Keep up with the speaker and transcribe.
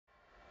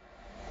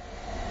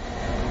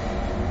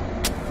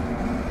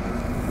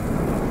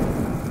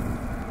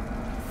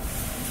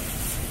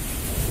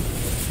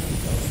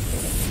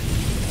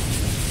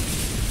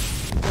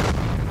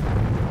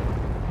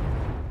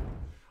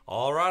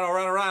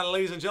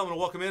gentlemen,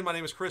 welcome in. My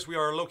name is Chris. We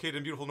are located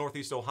in beautiful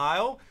Northeast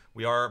Ohio.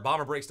 We are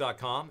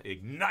BomberBreaks.com,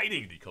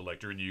 igniting the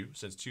collector in you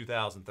since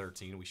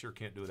 2013. We sure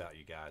can't do without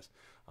you guys.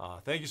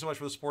 Thank you so much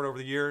for the support over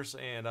the years,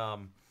 and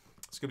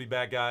it's going to be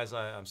back, guys.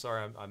 I'm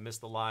sorry I missed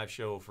the live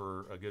show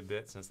for a good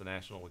bit since the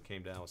National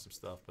came down with some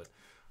stuff, but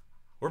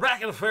we're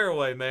back in the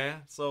fairway,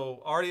 man.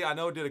 So Artie, I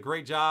know, did a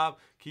great job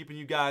keeping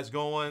you guys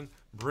going,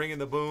 bringing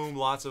the boom,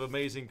 lots of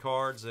amazing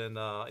cards. And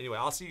anyway,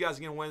 I'll see you guys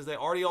again Wednesday.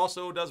 Artie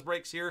also does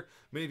breaks here.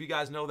 Many of you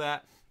guys know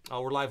that.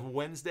 We're live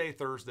Wednesday,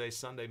 Thursday,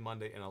 Sunday,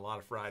 Monday, and a lot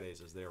of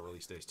Fridays as their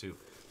release days too.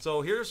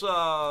 So here's the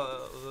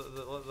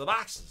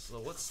boxes. So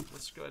let's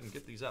go ahead and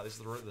get these out. This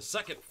is the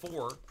second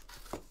four.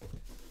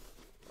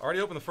 Already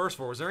opened the first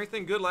four. Was there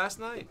anything good last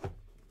night?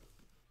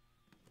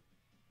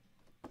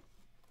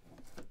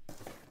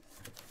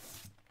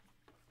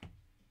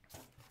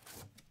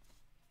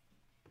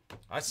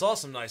 I saw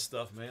some nice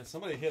stuff, man.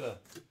 Somebody hit a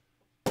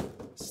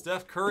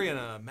Steph Curry and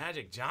a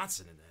Magic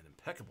Johnson in that.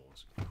 Impeccable.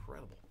 It's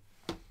incredible.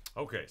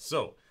 Okay,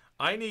 so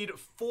I need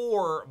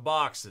 4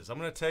 boxes. I'm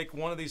going to take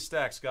one of these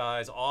stacks,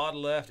 guys. Odd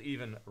left,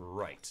 even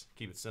right.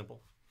 Keep it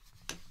simple.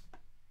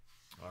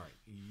 All right,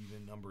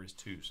 even number is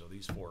 2, so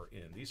these 4 are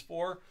in. These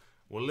 4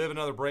 will live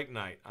another break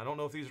night. I don't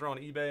know if these are on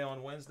eBay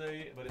on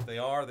Wednesday, but if they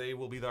are, they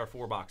will be our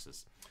 4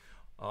 boxes.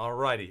 All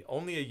righty,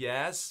 only a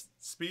yes.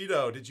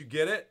 Speedo, did you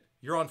get it?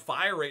 You're on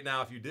fire right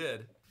now if you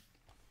did.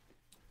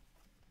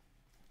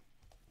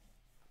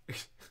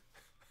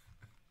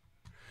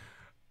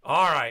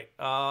 All right,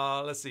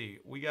 let's see.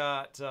 We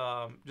got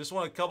just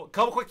want a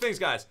couple quick things,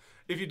 guys.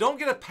 If you don't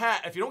get a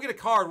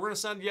card, we're gonna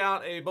send you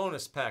out a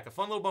bonus pack, a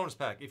fun little bonus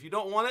pack. If you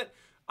don't want it,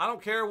 I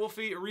don't care. We'll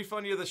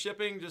refund you the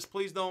shipping. Just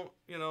please don't,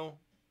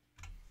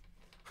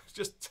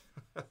 just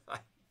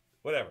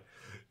whatever.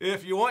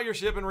 If you want your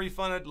shipping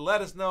refunded,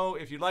 let us know.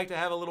 If you'd like to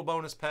have a little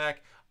bonus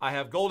pack, I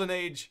have Golden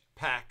Age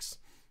packs,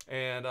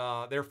 and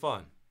they're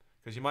fun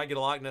because you might get a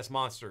Loch Ness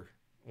Monster,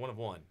 one of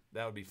one.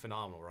 That would be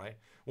phenomenal, right?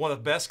 One of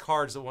the best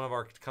cards that one of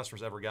our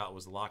customers ever got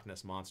was the Loch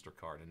Ness Monster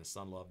card, and his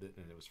son loved it,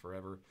 and it was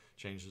forever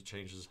changed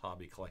his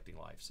hobby collecting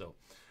life. So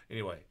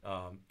anyway,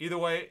 either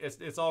way,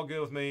 it's all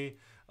good with me.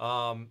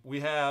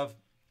 We have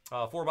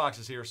 4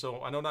 boxes here,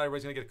 so I know not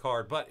everybody's going to get a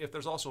card, but if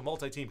there's also a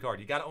multi-team card,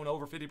 you got to own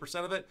over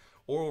 50% of it,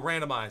 or we'll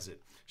randomize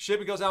it.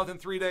 Shipping goes out within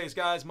 3 days,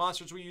 guys.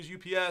 Monsters, we use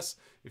UPS.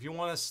 If you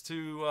want us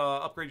to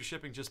upgrade your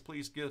shipping, just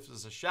please give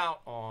us a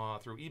shout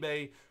through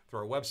eBay, through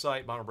our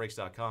website,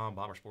 BomberBreaks.com,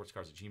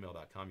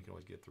 BomberSportsCards@gmail.com. You can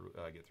always get through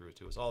it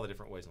to us. All the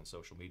different ways on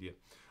social media.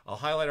 I'll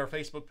highlight our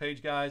Facebook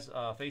page, guys.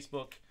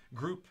 Facebook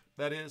group,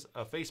 that is,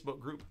 a Facebook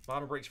group,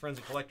 Bomber Breaks Friends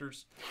and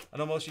Collectors. I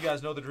know most of you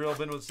guys know the drill,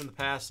 been with us in the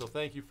past, so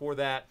thank you for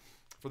that.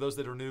 For those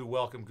that are new,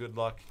 welcome. Good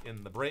luck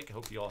in the break. I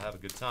hope you all have a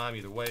good time.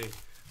 Either way,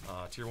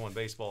 Tier 1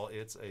 baseball,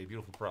 it's a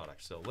beautiful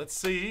product. So let's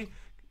see.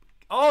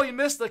 Oh, you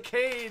missed the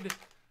Cade.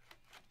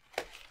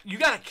 You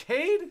got a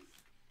Cade?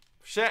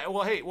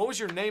 Well, hey, what was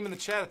your name in the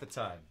chat at the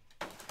time?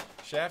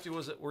 Shafty,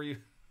 was it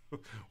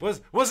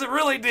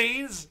really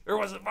Dean's or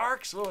was it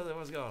Mark's? What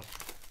was going on?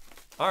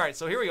 All right,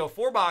 so here we go.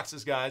 4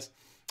 boxes, guys.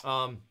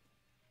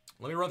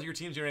 Let me run through your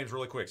teams, your names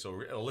really quick, so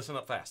listen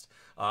up fast.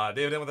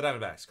 David M with the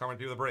Diamondbacks, Carmen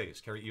P with the Braves,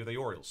 Kerry E with the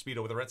Orioles,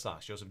 Speedo with the Red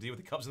Sox, Joseph D with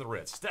the Cubs and the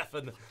Reds,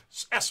 Stefan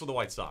S with the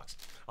White Sox,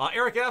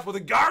 Eric F with the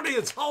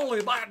Guardians,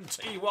 holy Latin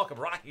T, welcome,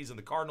 Rockies and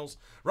the Cardinals,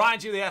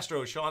 Ryan G with the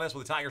Astros, Sean S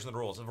with the Tigers and the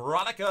Royals, and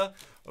Veronica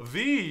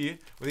V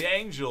with the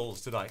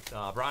Angels tonight,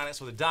 Brian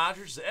S with the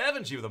Dodgers,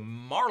 Evan G with the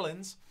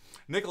Marlins,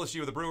 Nicholas G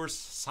with the Brewers,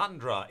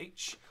 Sandra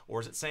H, or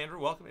is it Sandra?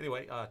 Welcome.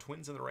 Anyway,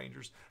 Twins and the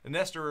Rangers. And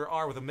Nestor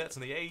R with the Mets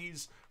and the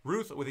A's.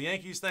 Ruth with the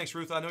Yankees. Thanks,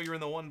 Ruth. I know you're in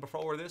the one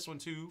before this one,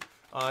 too.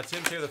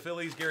 Tim K with the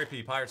Phillies. Gary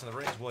P, Pirates and the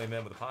Rings. William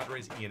M with the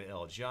Padres. Ian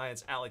L,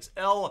 Giants. Alex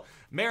L,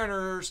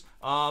 Mariners.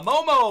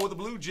 Momo with the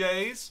Blue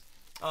Jays.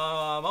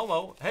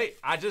 Momo, hey,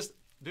 I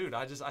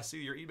see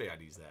your eBay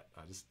IDs that.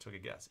 I just took a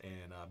guess.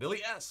 And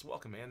Billy S,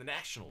 welcome, man. The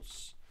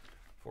Nationals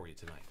for you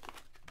tonight.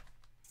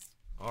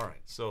 All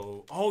right,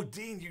 so, oh,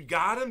 Dean, you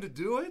got him to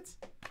do it?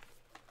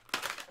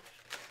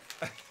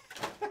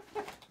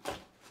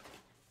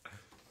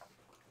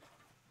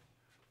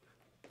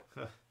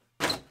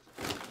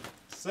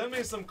 Send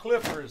me some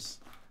clippers.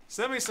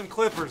 Send me some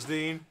clippers,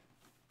 Dean.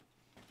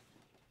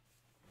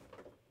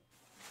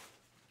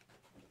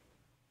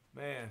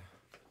 Man.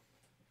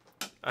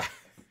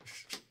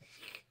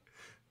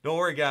 Don't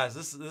worry, guys.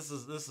 This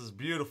is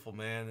beautiful,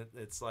 man.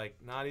 It's like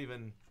not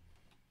even.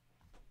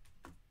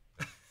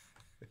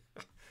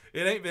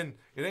 It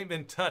ain't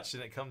been touched,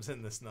 and it comes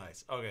in this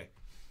nice. Okay.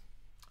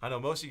 I know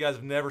most of you guys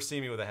have never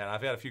seen me with a hat.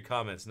 I've had a few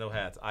comments, no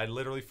hats. I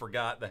literally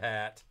forgot the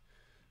hat.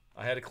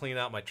 I had to clean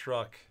out my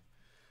truck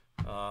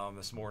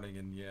this morning,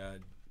 and yeah,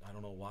 I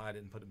don't know why I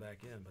didn't put it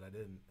back in, but I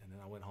didn't. And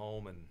then I went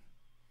home, and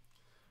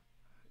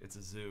it's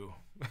a zoo.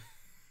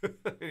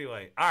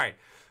 Anyway, all right.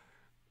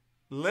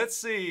 Let's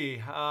see.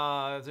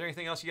 Is there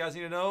anything else you guys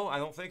need to know? I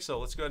don't think so.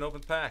 Let's go ahead and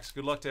open the packs.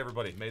 Good luck to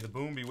everybody. May the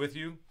boom be with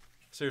you.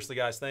 Seriously,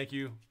 guys, thank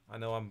you. I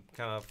know I'm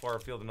kind of far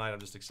afield tonight. I'm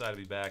just excited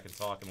to be back and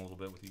talking a little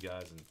bit with you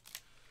guys, and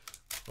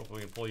hopefully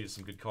we can pull you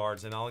some good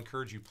cards. And I'll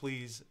encourage you,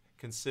 please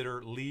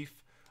consider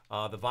Leaf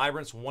The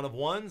Vibrance 1 of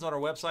 1s on our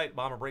website,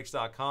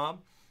 bomberbreaks.com.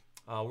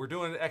 We're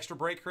doing an extra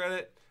break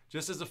credit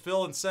just as a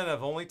fill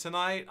incentive. Only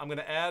tonight, I'm going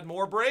to add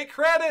more break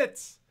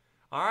credits.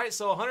 All right,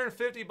 so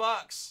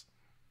 $150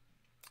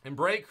 in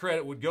break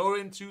credit would go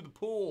into the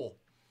pool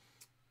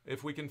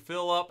if we can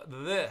fill up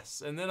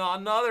this. And then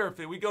another, if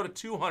we go to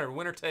 200,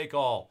 winner take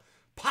all.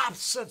 Pop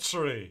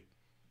Century.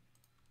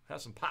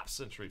 Have some Pop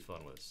Century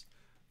fun with us.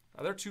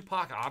 Are there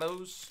Tupac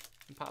autos?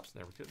 Pops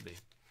never could be.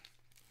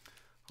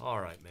 All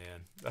right,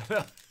 man.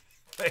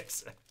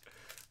 Thanks.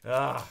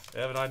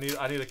 Evan, I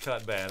need a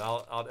cut bad.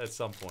 I'll at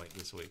some point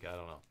this week. I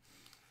don't know.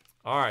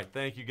 All right,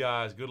 thank you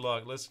guys. Good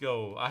luck. Let's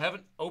go. I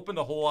haven't opened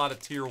a whole lot of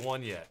Tier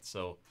 1 yet,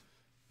 so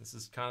this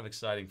is kind of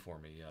exciting for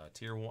me.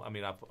 Tier 1. I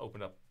mean, I've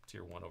opened up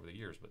Tier 1 over the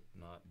years, but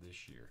not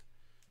this year.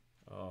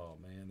 Oh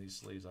man, these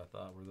sleeves I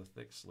thought were the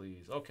thick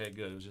sleeves. Okay,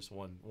 good. It was just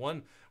one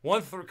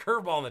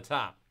curveball on the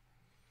top.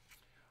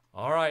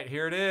 All right,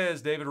 here it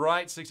is. David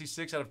Wright,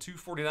 66 out of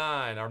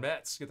 249. Our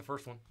Mets get the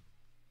first one.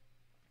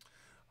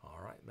 All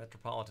right,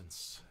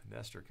 Metropolitans.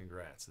 Nestor,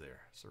 congrats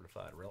there.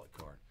 Certified relic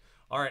card.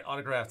 All right,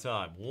 autograph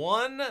time.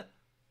 One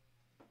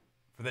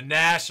for the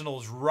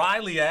Nationals.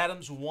 Riley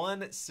Adams,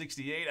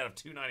 168 out of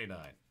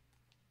 299.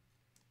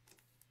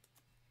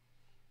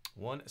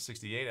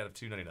 168 out of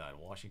 299.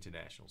 Washington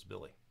Nationals.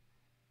 Billy.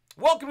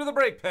 Welcome to the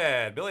break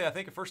pad. Billy, I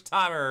think a first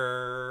timer.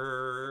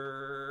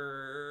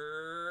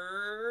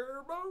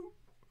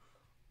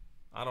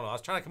 I don't know. I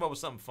was trying to come up with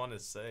something fun to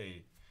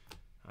say.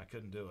 I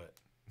couldn't do it.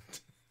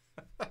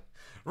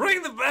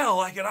 Ring the bell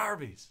like at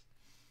Arby's.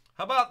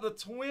 How about the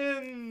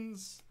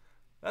Twins?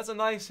 That's a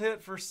nice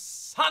hit for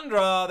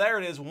Sandra. There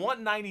it is.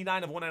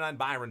 199 of 199,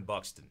 Byron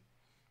Buxton.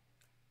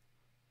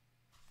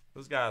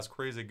 This guy's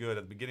crazy good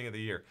at the beginning of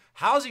the year.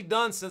 How's he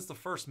done since the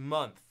first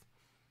month?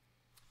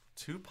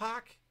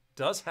 Tupac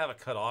does have a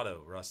cut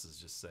auto, Russ is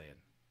just saying.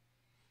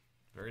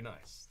 Very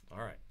nice. All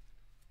right.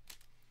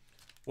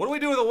 What do we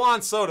do with a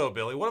Juan Soto,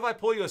 Billy? What if I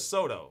pull you a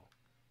Soto?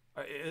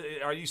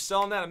 Are you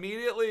selling that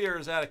immediately, or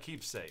is that a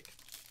keepsake?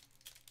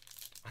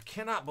 I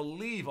cannot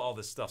believe all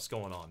this stuff's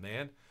going on,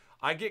 man.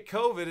 I get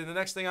COVID, and the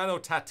next thing I know,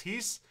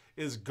 Tatis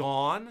is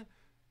gone.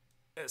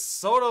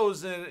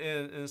 Soto's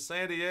in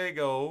San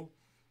Diego.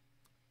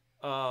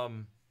 What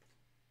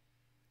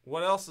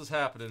else is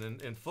happening?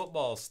 In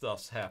football,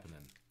 stuff's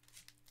happening.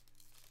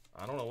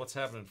 I don't know what's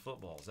happening in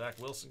football. Zach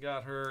Wilson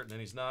got hurt, and then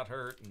he's not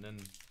hurt, and then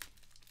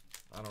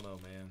I don't know,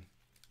 man.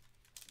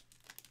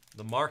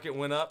 The market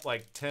went up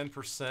like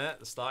 10%.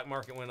 The stock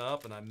market went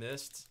up, and I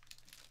missed.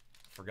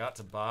 Forgot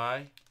to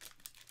buy.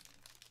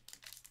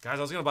 Guys,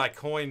 I was going to buy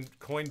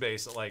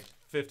Coinbase at like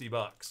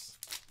 $50.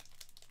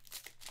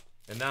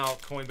 And now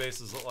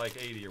Coinbase is at like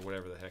 80 or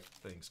whatever the heck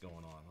thing's going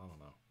on. I don't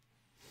know.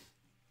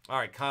 All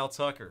right, Kyle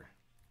Tucker.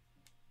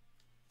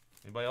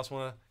 Anybody else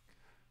want to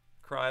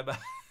cry about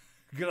it?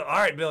 All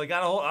right, Billy,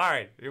 got a hold. All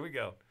right, here we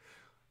go.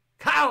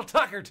 Kyle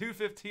Tucker,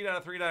 215 out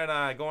of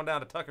 399, going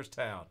down to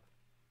Tuckerstown.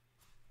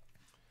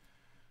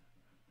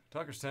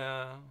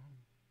 Tuckerstown.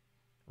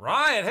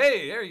 Ryan,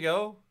 hey, there you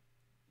go.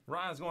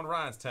 Ryan's going to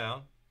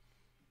Ryanstown.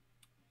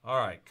 All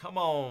right, come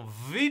on.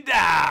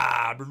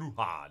 Vida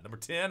Bruja, number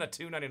 10 at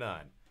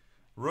 299.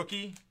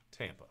 Rookie,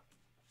 Tampa.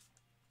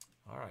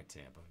 All right,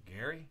 Tampa.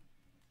 Gary.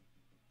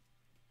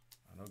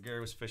 I know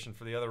Gary was fishing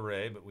for the other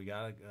Ray, but we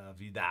got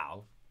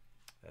Vidal.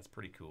 That's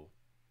pretty cool.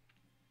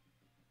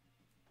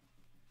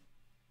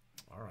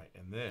 All right,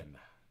 and then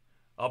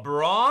a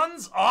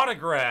bronze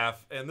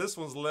autograph. And this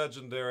one's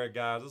legendary,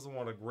 guys. This is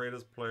one of the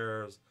greatest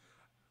players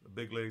the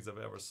big leagues have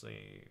ever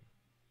seen.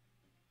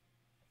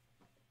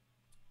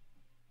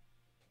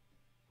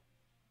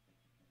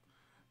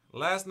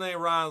 Last name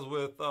rhymes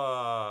with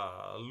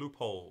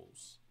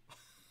loopholes.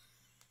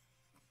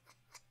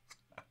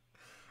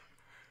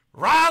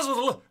 Rise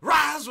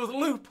with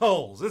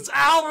loopholes. It's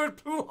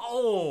Albert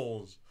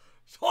Pujols.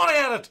 20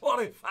 out of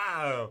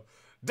 25.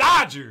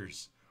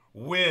 Dodgers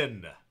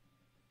win.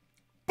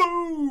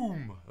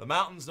 Boom. The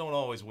Mountains don't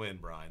always win,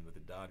 Brian, but the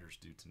Dodgers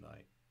do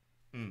tonight.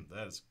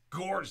 That is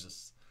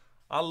gorgeous.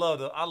 I love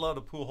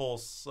the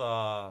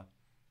Pujols.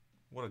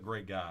 What a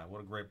great guy.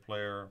 What a great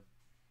player.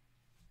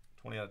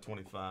 20 out of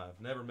 25.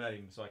 Never met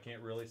him, so I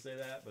can't really say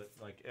that, but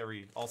like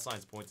all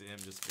signs point to him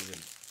just being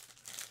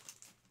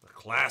a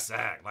class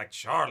act, like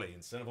Charlie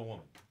in Son of a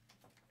Woman.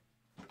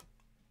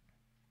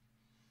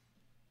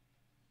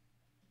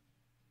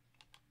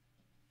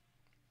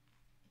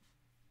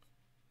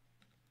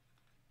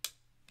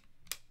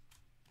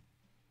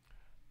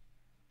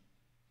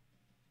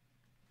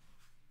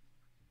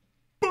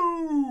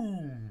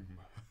 Boom!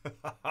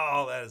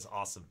 Oh, that is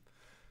awesome.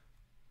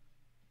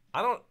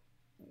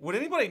 Would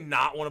anybody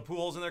not want a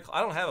Pujols in their? I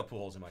don't have a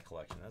Pujols in my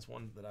collection. That's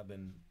one that I've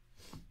been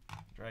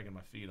dragging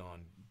my feet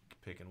on,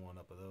 picking one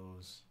up of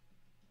those.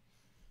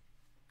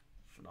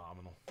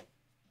 Phenomenal.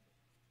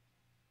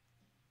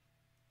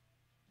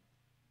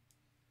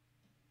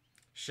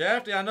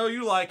 Shafty, I know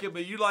you like it,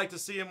 but you like to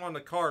see him on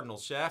the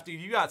Cardinals. Shafty,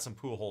 you got some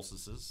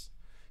Pujolses.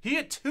 He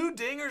had 2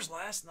 dingers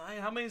last night.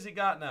 How many has he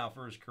got now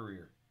for his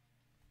career?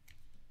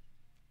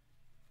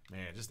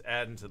 Man, just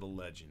adding to the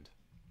legend.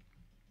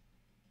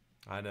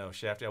 I know,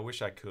 Shafty. I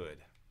wish I could.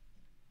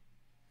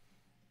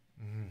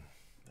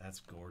 That's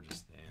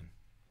gorgeous, Dan.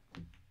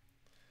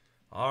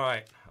 All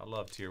right. I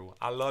love tier 1.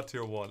 I love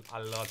tier 1. I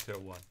love tier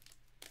 1.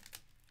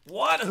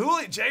 What?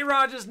 Julio?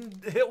 J-Rod just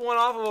hit one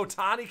off of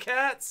Ohtani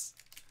Cats?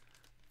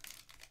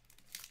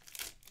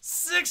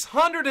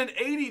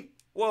 680.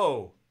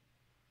 Whoa.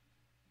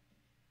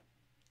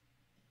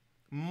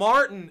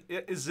 Martin,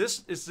 is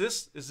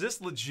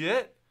this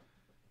legit?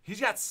 He's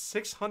got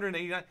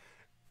 689.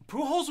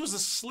 Pujols was a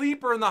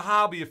sleeper in the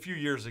hobby a few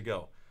years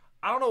ago.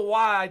 I don't know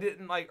why I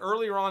didn't, like,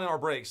 earlier on in our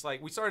breaks.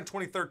 Like, we started in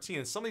 2013,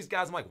 and some of these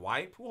guys, I'm like,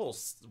 why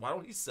Pujols? Why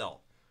don't he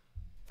sell?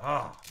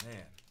 Oh,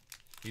 man.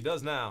 He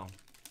does now.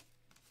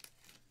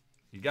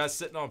 You guys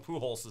sitting on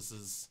Pujols, this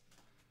is...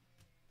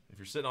 If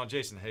you're sitting on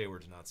Jason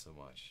Hayward's, not so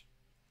much.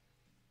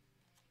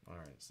 All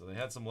right, so they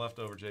had some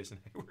leftover Jason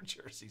Hayward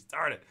jerseys.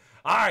 Darn it.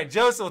 All right,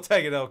 Joseph will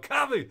take it, though.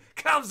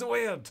 Cubs to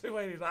win.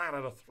 289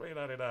 out of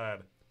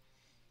 399.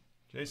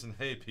 Jason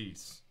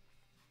Haypiece.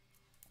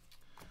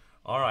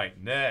 All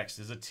right, next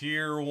is a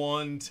tier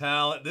 1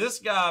 talent. This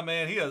guy,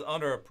 man, he is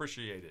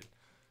underappreciated.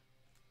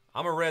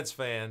 I'm a Reds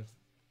fan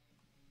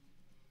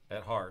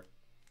at heart.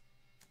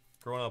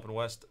 Growing up in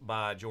West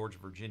by George,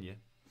 Virginia.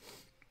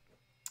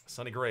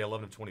 Sonny Gray,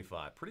 11 of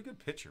 25. Pretty good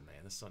pitcher,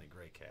 man, this Sonny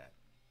Gray cat.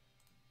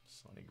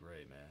 Sonny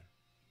Gray, man.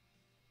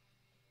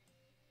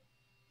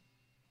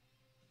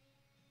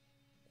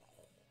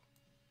 Oh.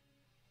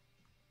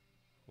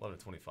 11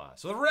 of 25.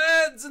 So the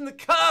Reds and the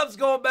Cubs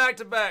going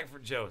back-to-back for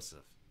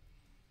Joseph.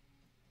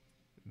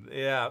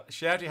 Yeah,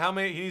 Shafty, how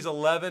many? He needs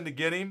 11 to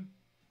get him.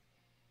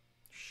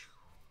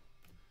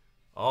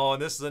 Oh,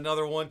 and this is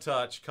another one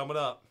touch coming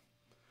up.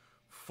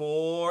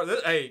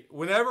 Hey,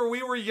 whenever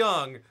we were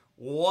young,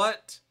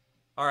 what?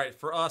 All right,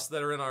 for us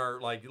that are in our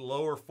like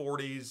lower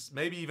 40s,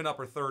 maybe even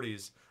upper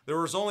 30s, there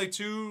was only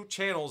 2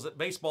 channels that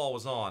baseball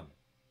was on.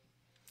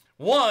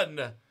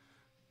 One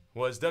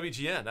was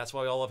WGN. That's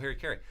why we all love Harry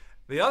Carey.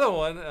 The other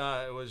one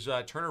was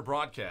Turner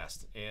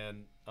Broadcast,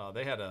 and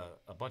they had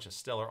a bunch of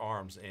stellar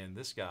arms. And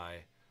this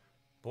guy,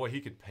 boy,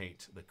 he could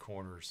paint the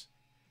corners.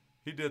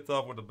 He did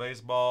stuff with the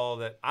baseball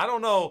that I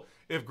don't know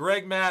if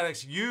Greg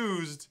Maddux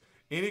used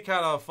any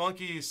kind of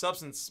funky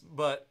substance,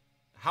 but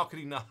how could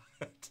he not?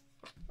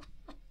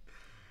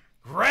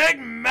 Greg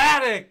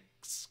Maddux,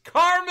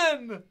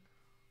 Carmen,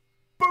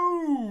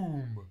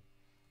 boom.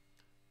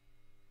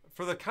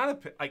 For the kind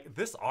of, like,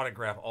 this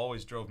autograph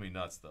always drove me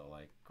nuts, though.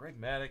 Like, Greg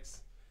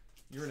Maddux,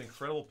 you're an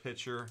incredible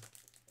pitcher.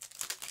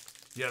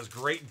 He has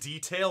great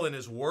detail in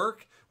his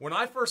work. When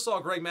I first saw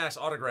Greg Maddux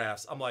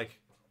autographs, I'm like,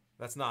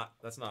 that's not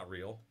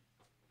real.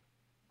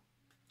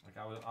 Like,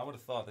 I would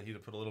have thought that he'd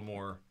have put a little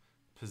more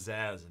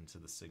pizzazz into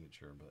the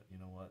signature, but you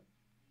know what?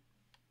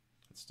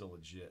 It's still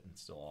legit and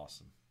it's still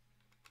awesome.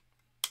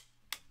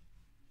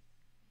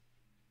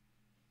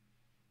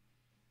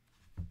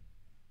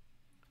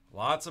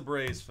 Lots of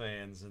Braves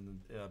fans, and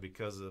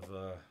because of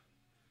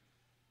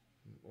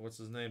what's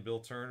his name,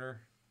 Bill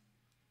Turner,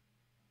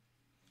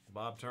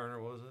 Bob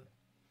Turner, what was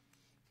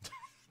it?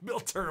 Bill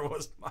Turner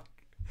was my.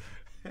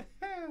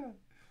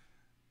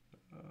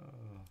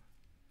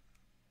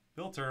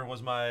 Bill Turner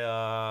was my,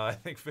 I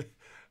think,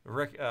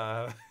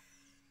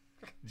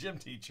 gym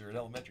teacher at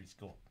elementary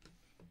school.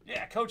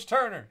 Yeah, Coach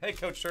Turner. Hey,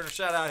 Coach Turner,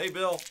 shout out. Hey,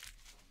 Bill.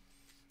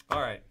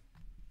 All right,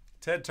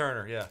 Ted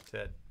Turner. Yeah,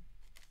 Ted.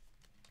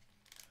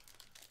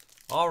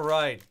 All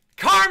right.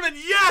 Carmen,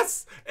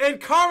 yes!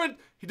 And Carmen,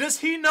 does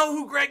he know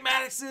who Greg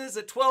Maddux is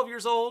at 12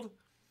 years old?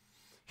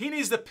 He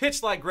needs to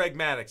pitch like Greg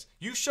Maddux.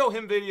 You show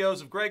him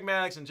videos of Greg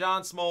Maddux and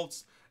John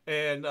Smoltz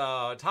and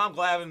Tom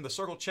Glavine, the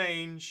circle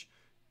change.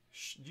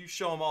 You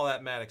show him all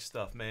that Maddux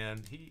stuff,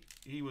 man.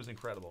 He was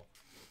incredible.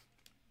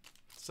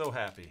 So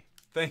happy.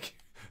 Thank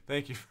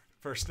you for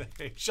first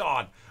name,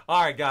 Sean.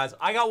 All right, guys.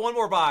 I got one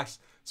more box.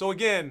 So,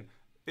 again,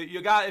 if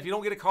you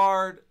don't get a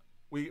card,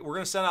 we're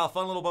going to send out a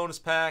fun little bonus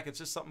pack. It's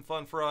just something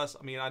fun for us.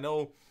 I mean, I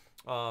know,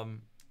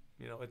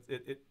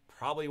 it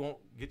probably won't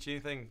get you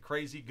anything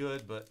crazy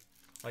good, but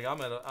like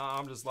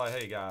I'm just like,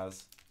 hey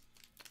guys,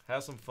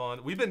 have some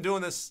fun. We've been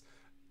doing this,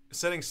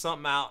 sending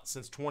something out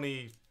since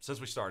we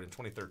started in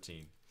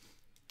 2013,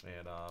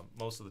 and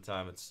most of the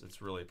time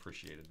it's really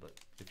appreciated. But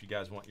if you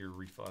guys want your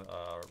refund,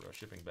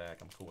 shipping back,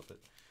 I'm cool with it.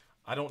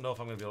 I don't know if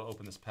I'm going to be able to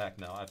open this pack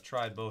now. I've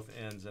tried both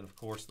ends, and of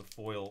course the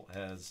foil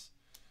has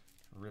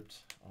ripped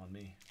on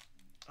me.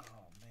 Oh,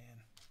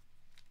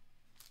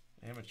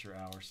 man. Amateur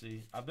hour.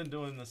 See, I've been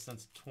doing this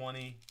since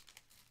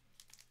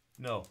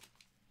No.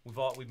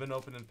 We've been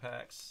opening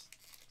packs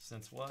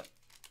since what?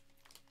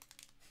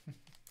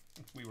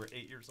 We were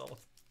 8 years old.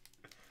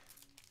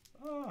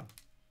 Oh,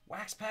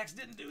 wax packs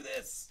didn't do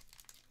this.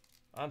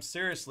 I'm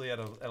seriously at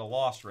a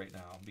loss right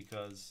now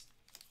because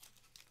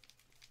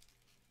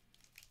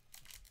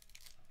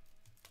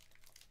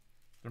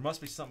there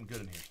must be something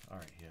good in here. All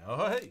right, yeah.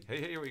 Oh,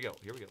 hey, here we go.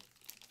 Here we go.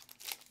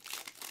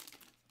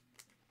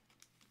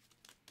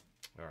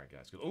 All right,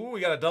 guys. Ooh, we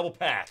got a double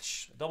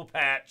patch. A double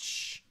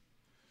patch.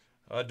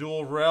 A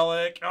dual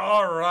relic.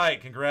 All right.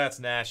 Congrats,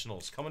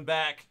 Nationals. Coming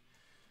back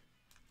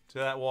to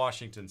that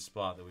Washington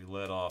spot that we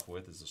led off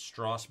with is a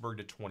Strasburg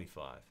to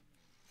 25.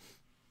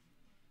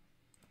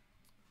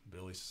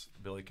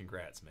 Billy,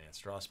 congrats, man.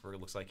 Strasburg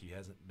looks like he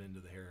hasn't been to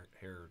the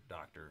hair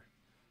doctor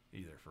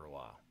either for a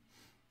while.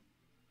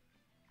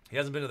 He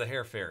hasn't been to the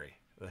hair fairy.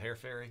 The hair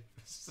fairy?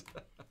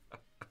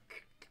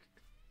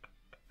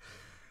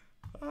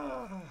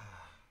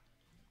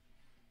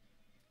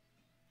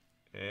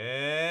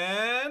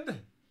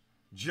 And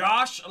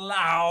Josh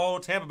Lau,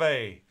 Tampa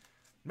Bay.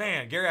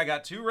 Man, Gary, I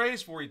got 2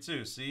 Rays for you,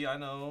 too. See, I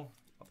know.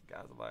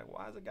 Guys are like,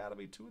 why has it got to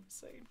be 2 of the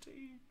same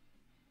team?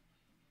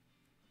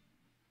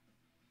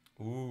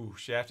 Ooh,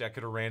 Shafty, I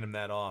could have random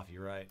that off.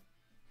 You're right.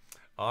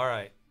 All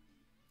right.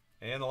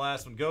 And the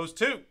last one goes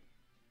to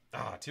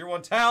Tier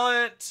 1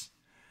 talent,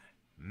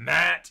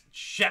 Matt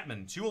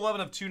Chapman.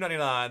 211 of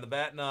 299. The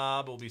bat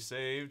knob will be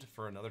saved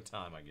for another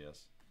time, I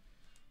guess.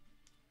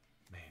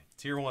 Man,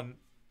 Tier 1,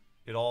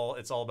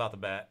 it's all about the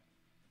bat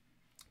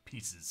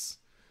pieces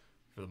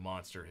for the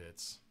monster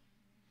hits.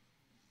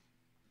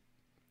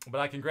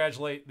 But I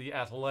congratulate the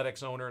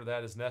Athletics owner.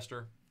 That is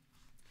Nestor.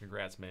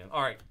 Congrats, man.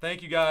 All right.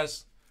 Thank you,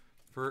 guys,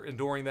 for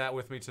enduring that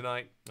with me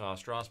tonight.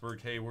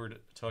 Strasburg, Hayward,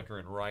 Tucker,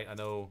 and Wright. I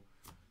know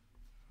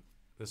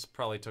this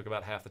probably took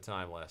about half the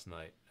time last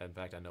night. In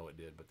fact, I know it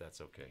did, but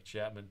that's okay.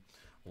 Chapman,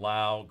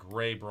 Lau,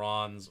 Gray,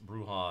 Bronze,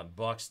 Bruhan,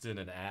 Buxton,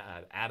 and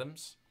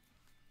Adams.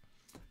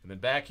 And then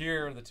back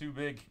here are the 2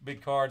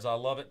 big cards. I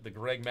love it. The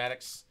Greg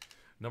Maddux,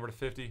 number to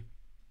 50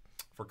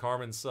 for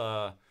Carmen's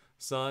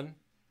son.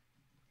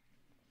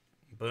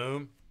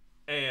 Boom.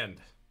 And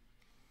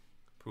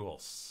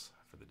Pujols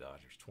for the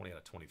Dodgers. 20 out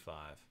of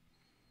 25.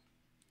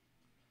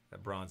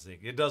 That bronze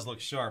ink. It does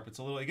look sharp.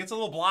 It gets a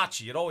little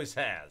blotchy. It always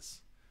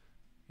has.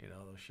 You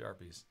know, those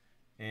Sharpies.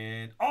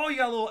 And, you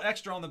got a little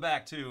extra on the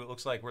back, too. It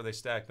looks like where they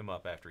stacked them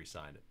up after he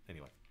signed it.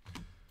 Anyway.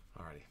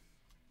 Alrighty.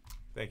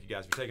 Thank you,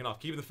 guys, for taking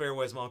off. Keeping the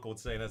fairways, my uncle would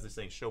say, and as they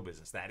say in show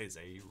business, that is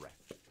a wrap.